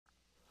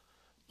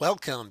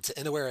Welcome to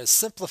Innowera's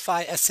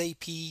Simplify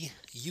SAP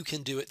You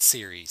Can Do It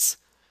series.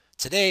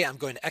 Today I'm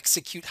going to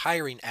execute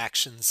hiring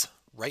actions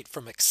right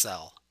from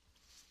Excel.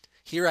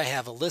 Here I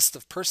have a list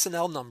of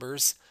personnel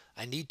numbers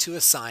I need to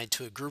assign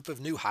to a group of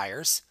new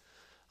hires.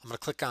 I'm going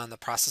to click on the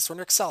Process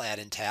Runner Excel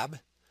Add-in tab,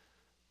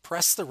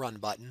 press the Run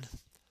button,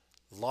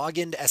 log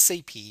into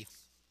SAP,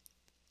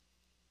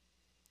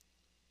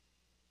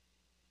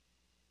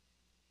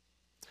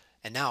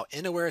 and now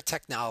Innowera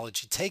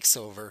technology takes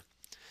over.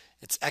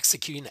 It's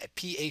executing a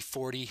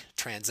PA40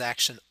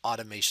 transaction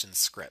automation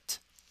script.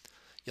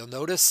 You'll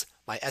notice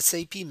my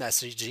SAP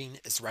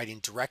messaging is writing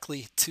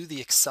directly to the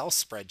Excel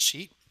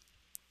spreadsheet.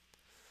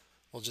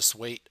 We'll just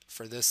wait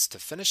for this to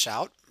finish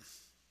out.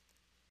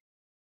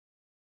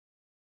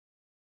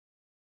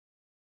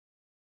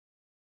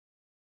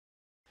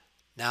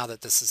 Now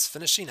that this is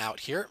finishing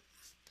out here,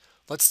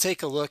 let's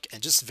take a look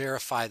and just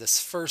verify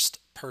this first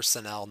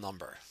personnel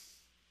number.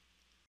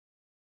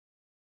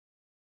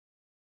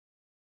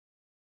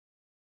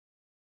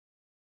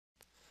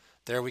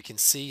 There we can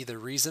see the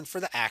reason for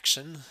the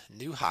action,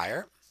 new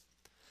hire.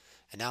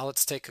 And now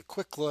let's take a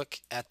quick look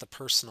at the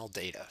personal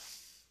data.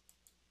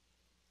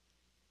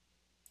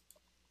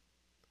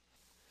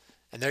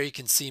 And there you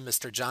can see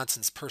Mr.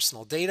 Johnson's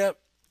personal data.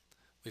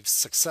 We've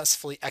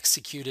successfully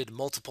executed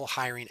multiple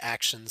hiring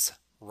actions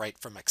right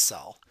from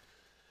Excel.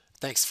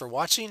 Thanks for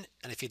watching,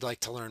 and if you'd like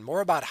to learn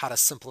more about how to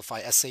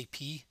simplify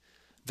SAP,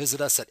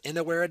 visit us at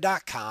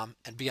Innowera.com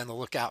and be on the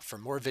lookout for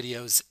more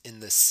videos in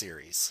this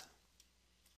series.